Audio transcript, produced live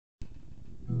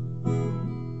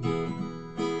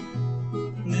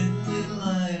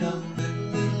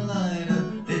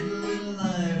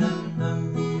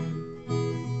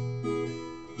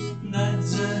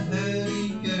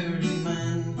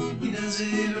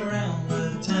around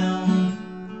the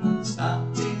town,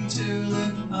 starting to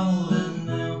look older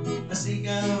now. As he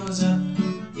goes up,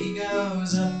 he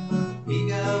goes up, he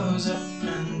goes up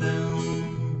and down.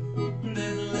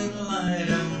 Diddle diddle I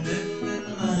dum, diddle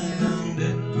diddle I dum,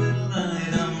 diddle diddle I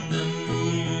dum dum.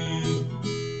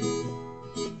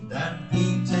 That he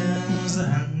turns the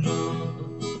handle,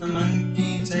 the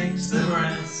monkey takes the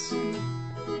brass.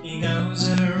 He goes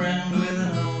around with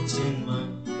an old tin mug.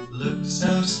 Looks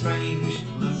so strange,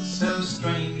 looks so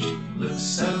strange, looks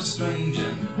so strange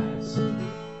and fast.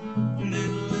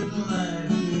 Diddle diddle I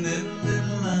dum, diddle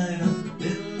diddle I dum,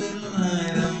 diddle diddle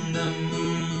I dum dum.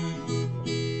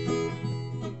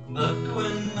 But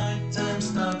when night time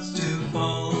starts to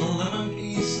fall, the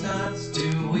monkey starts to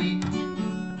weep.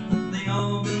 The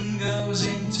organ goes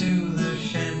into the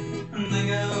shed, and they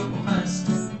go fast,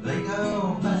 they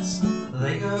go fast,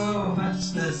 they go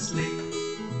fast asleep.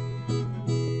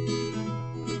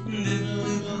 Diddle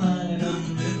diddle I dum,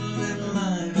 diddle diddle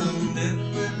I dum,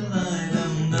 diddle diddle I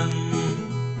dum dum.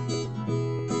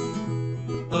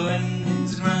 When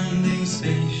his grinding's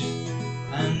finished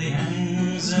and he hangs